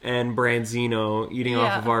 Yeah. And branzino, eating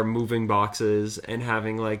off of our moving boxes, and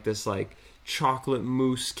having like this like chocolate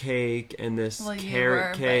mousse cake and this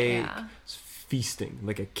carrot cake. Feasting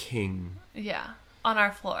like a king. Yeah. On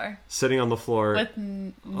our floor. Sitting on the floor with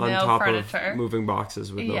on no top furniture. Of moving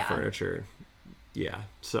boxes with no furniture. Yeah.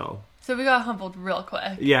 So we got humbled real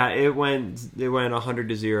quick. Yeah, it went 100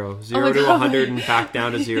 to 0. 0 to 100 and back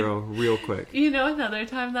down to 0 real quick. You know, another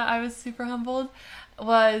time that I was super humbled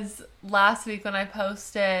was last week when I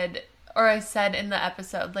posted, or I said in the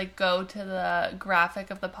episode, like, go to the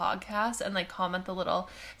graphic of the podcast and like comment the little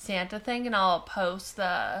Santa thing, and I'll post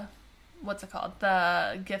the, what's it called?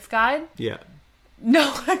 The gift guide. Yeah.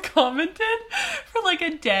 No one commented for like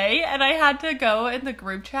a day, and I had to go in the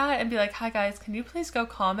group chat and be like, hi guys, can you please go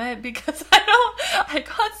comment, because I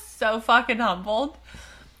got so fucking humbled.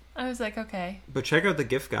 I was like, okay. But check out the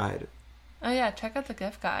gift guide. Oh yeah, check out the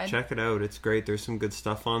gift guide. Check it out. It's great. There's some good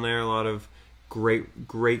stuff on there. A lot of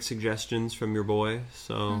great suggestions from your boy.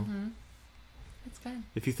 So it's good.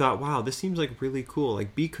 If you thought, wow, this seems like really cool,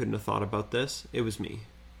 like B couldn't have thought about this, it was me.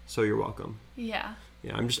 So you're welcome. Yeah.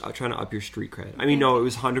 Yeah, I'm just trying to up your street cred. I mean, no, it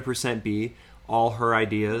was 100% B. All her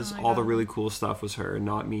ideas, all the really cool stuff was her,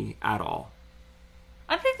 not me at all.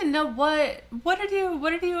 I don't even know what did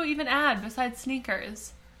you even add besides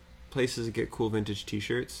sneakers? Places to get cool vintage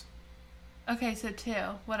t-shirts. Okay, so 2.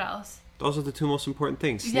 What else? Those are the 2 most important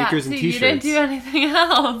things. Sneakers and t-shirts. You didn't do anything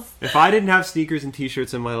else. If I didn't have sneakers and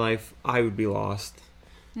t-shirts in my life, I would be lost.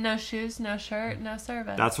 No shoes, no shirt, no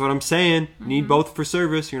service. That's what I'm saying. Need both for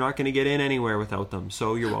service. You're not going to get in anywhere without them.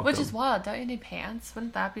 So you're welcome. Which is wild. Don't you need pants?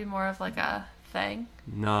 Wouldn't that be more of like a thing?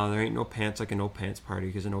 No, there ain't no pants like a no pants party,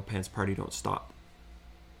 because a no pants party don't stop.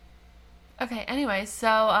 Okay, anyway,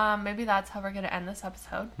 so maybe that's how we're going to end this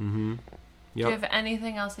episode. Mm-hmm. Yep. Do you have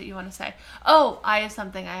anything else that you want to say? Oh, I have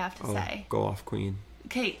something I have to say. Go off, queen.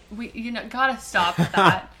 Okay, gotta stop with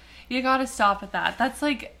that. You gotta stop with that. That's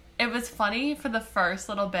like... It was funny for the first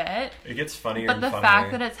little bit. It gets funnier and funnier. But the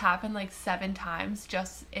fact that it's happened like 7 times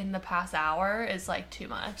just in the past hour is like too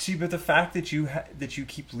much. See, but the fact that you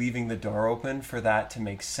keep leaving the door open for that to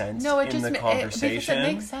make sense in the conversation. Because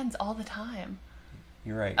it makes sense all the time.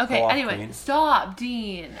 You're right. Okay, anyway, queen. Stop,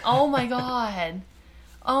 Dean. Oh my god.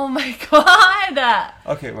 Oh my god.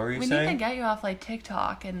 Okay, what were you saying? We need to get you off like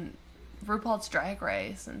TikTok and RuPaul's Drag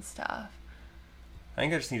Race and stuff. I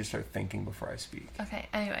think I just need to start thinking before I speak. Okay,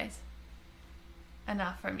 anyways.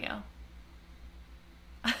 Enough from you.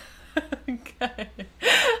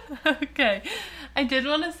 Okay. I did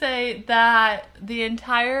want to say that the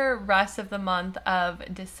entire rest of the month of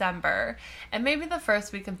December, and maybe the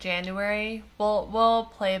first week of January, we'll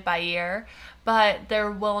play it by ear, but there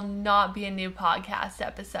will not be a new podcast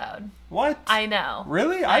episode. What? I know.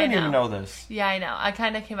 Really? I didn't even know this. Yeah, I know. I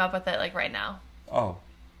kind of came up with it like right now. Oh.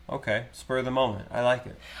 Okay, spur of the moment. I like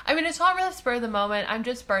it. I mean, it's not really spur of the moment. I'm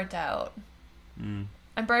just burnt out. I'm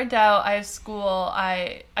burnt out. I have school.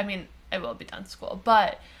 I mean, I will be done school,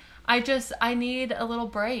 but I need a little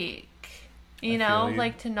break. You know,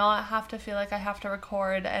 like to not have to feel like I have to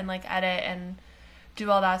record and like edit and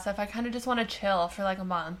do all that stuff. I kind of just want to chill for like a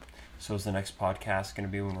month. So is the next podcast going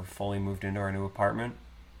to be when we're fully moved into our new apartment?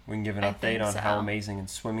 We can give an update on how amazing and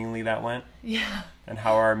swimmingly that went. Yeah. And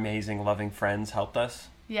how our amazing, loving friends helped us.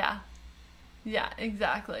 Yeah. Yeah,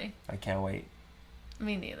 exactly. I can't wait.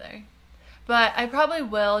 Me neither. But I probably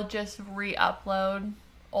will just re-upload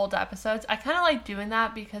old episodes. I kind of like doing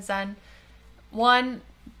that because then, 1,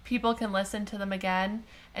 people can listen to them again.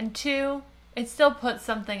 And 2, it still puts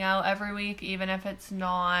something out every week, even if it's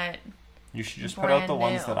not You should just put out the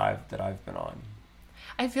ones that I've been on.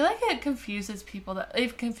 I feel like it confuses people.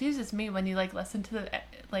 It confuses me when you like listen to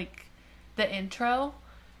the intro.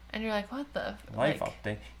 And you're like, what the... Life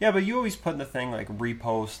update. Yeah, but you always put in the thing, like,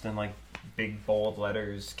 repost and, like, big bold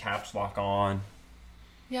letters, caps lock on.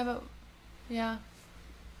 Yeah, but... Yeah.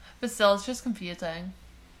 But still, it's just confusing.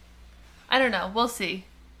 I don't know. We'll see.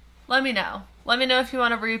 Let me know. Let me know if you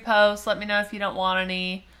want to repost. Let me know if you don't want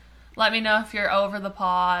any. Let me know if you're over the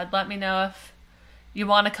pod. Let me know if you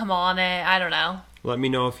want to come on it. I don't know. Let me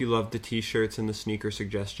know if you love the t-shirts and the sneaker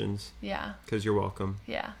suggestions. Yeah. Because you're welcome.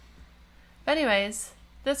 Yeah. But anyways...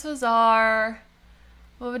 This was our,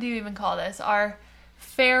 what would you even call this? Our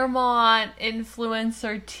Fairmont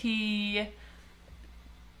Influencer Tea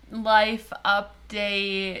life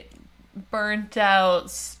update, burnt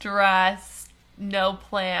out, stressed, no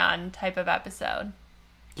plan type of episode.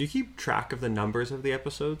 Do you keep track of the numbers of the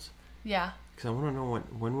episodes? Yeah. Because I want to know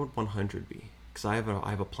when would 100 be? Because I have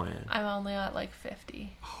a plan. I'm only at like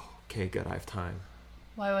 50. Oh, Okay, good. I have time.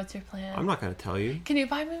 Why? What's your plan? I'm not going to tell you. Can you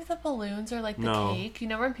buy me the balloons or like the No. cake? You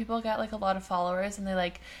know when people get like a lot of followers and they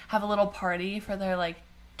like have a little party for their like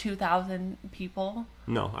 2,000 people?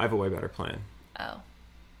 No, I have a way better plan. Oh.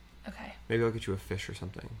 Okay. Maybe I'll get you a fish or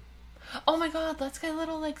something. Oh my god, let's get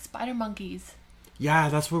little like spider monkeys. Yeah,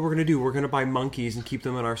 that's what we're going to do. We're going to buy monkeys and keep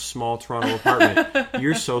them in our small Toronto apartment.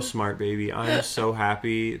 You're so smart, baby. I'm so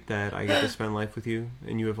happy that I get to spend life with you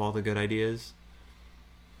and you have all the good ideas.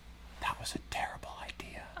 That was a terrible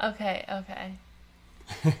idea. Okay.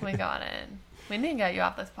 We got it. We didn't get you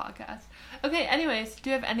off this podcast. Okay, anyways, do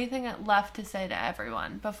you have anything left to say to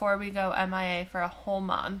everyone before we go MIA for a whole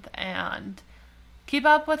month? And keep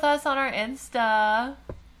up with us on our Insta.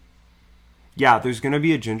 Yeah, there's going to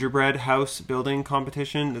be a gingerbread house building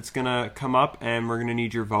competition that's going to come up, and we're going to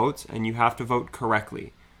need your votes, and you have to vote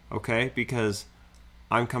correctly, okay? Because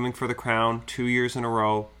I'm coming for the crown 2 years in a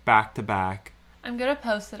row, back to back. I'm going to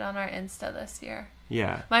post it on our Insta this year.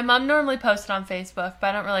 Yeah. My mom normally posts it on Facebook, but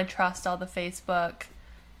I don't really trust all the Facebook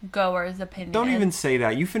goers' opinions. Don't even say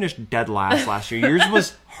that. You finished dead last year. Yours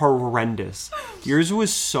was horrendous. Yours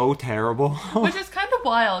was so terrible. Which is kind of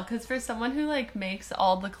wild, because for someone who like makes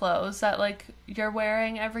all the clothes that like you're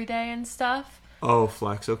wearing every day and stuff. Oh,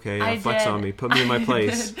 flex. Okay, yeah, flex on me. Put me in my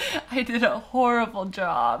place. I did a horrible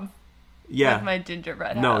job. Yeah. With my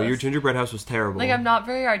gingerbread house. No, your gingerbread house was terrible. Like, I'm not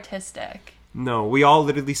very artistic. No, we all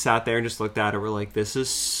literally sat there and just looked at it. We're like, this is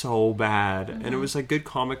so bad. Mm-hmm. And it was like good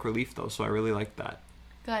comic relief though, so I really liked that.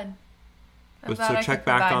 Good. But so check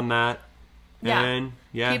back on that. Yeah. And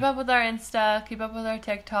yeah. Keep up with our Insta, keep up with our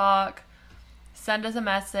TikTok, send us a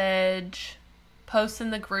message, post in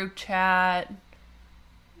the group chat,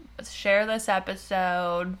 share this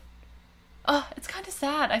episode. Oh, it's kind of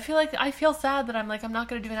sad. I feel sad that I'm not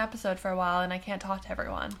going to do an episode for a while and I can't talk to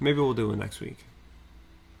everyone. Maybe we'll do it next week.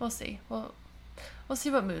 We'll see. We'll see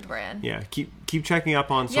what mood we're in. Yeah, keep checking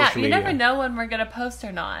up on social media. Yeah, you never know when we're going to post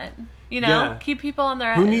or not. You know, Yeah. keep people on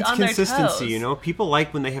their Who needs on their consistency, toes. you know? People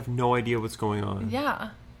like when they have no idea what's going on.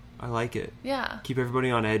 Yeah. I like it. Yeah. Keep everybody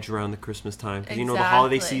on edge around the Christmas time. Because, you know, the Exactly.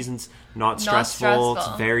 holiday season's not stressful. It's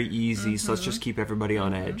very easy. Mm-hmm. So let's just keep everybody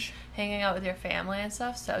on edge. Hanging out with your family and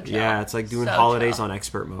stuff, so chill. Yeah, it's like doing So holidays chill. on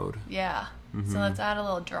expert mode. Yeah. So let's add a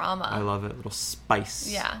little drama. I love it. A little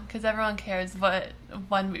spice. Yeah, because everyone cares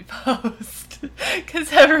when we post. Because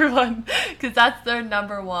that's their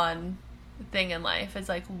number one thing in life is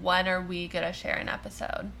like, when are we gonna share an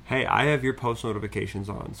episode? Hey, I have your post notifications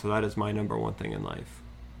on, so that is my number one thing in life.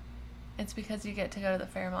 It's because you get to go to the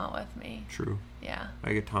Fairmont with me. True. Yeah.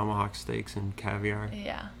 I get tomahawk steaks and caviar.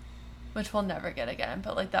 Yeah. Which we'll never get again,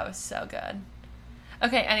 but like that was so good.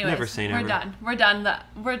 Okay, anyways, Never say never. We're done.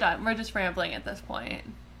 We're done. We're just rambling at this point.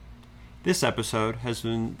 This episode has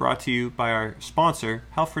been brought to you by our sponsor,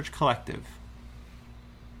 Helfrich Collective.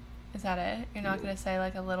 Is that it? You're not gonna say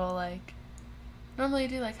like a little like. Normally you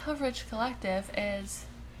do like Helfrich Collective is.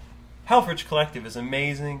 Helfrich Collective is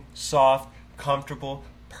amazing, soft, comfortable,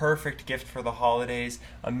 perfect gift for the holidays.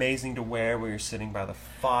 Amazing to wear when you're sitting by the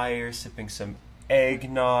fire, sipping some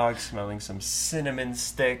eggnog, smelling some cinnamon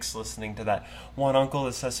sticks, listening to that one uncle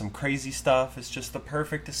that says some crazy stuff. It's just the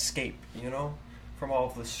perfect escape, you know, from all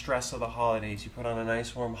of the stress of the holidays. You put on a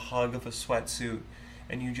nice warm hug of a sweatsuit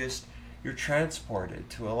and you're transported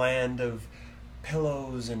to a land of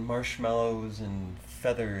pillows and marshmallows and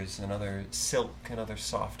feathers and other silk and other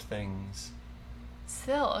soft things.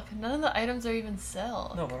 Silk. None of the items are even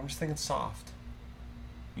silk. No, but I'm just thinking soft.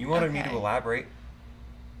 You wanted me to Okay. elaborate.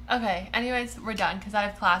 Okay, anyways, we're done because I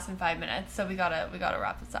have class in 5 minutes, so we gotta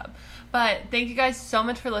wrap this up. But thank you guys so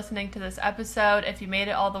much for listening to this episode. If you made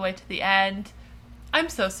it all the way to the end, I'm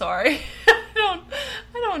so sorry. I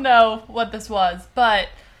don't know what this was, but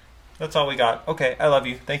That's all we got. Okay, I love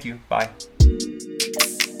you. Thank you. Bye.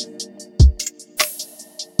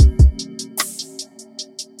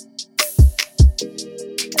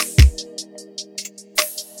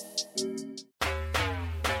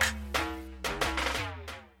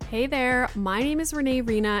 Hey there, my name is Renee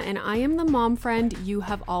Rena and I am the mom friend you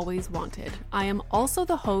have always wanted. I am also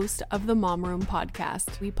the host of the Mom Room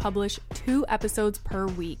podcast. We publish 2 episodes per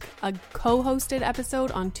week, a co-hosted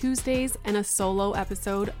episode on Tuesdays and a solo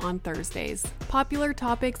episode on Thursdays. Popular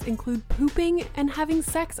topics include pooping and having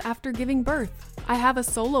sex after giving birth. I have a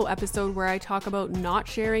solo episode where I talk about not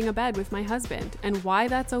sharing a bed with my husband and why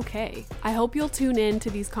that's okay. I hope you'll tune in to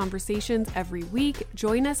these conversations every week,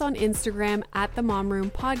 join us on Instagram at the Mom Room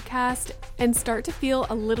Podcast, and start to feel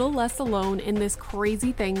a little less alone in this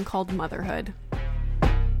crazy thing called motherhood.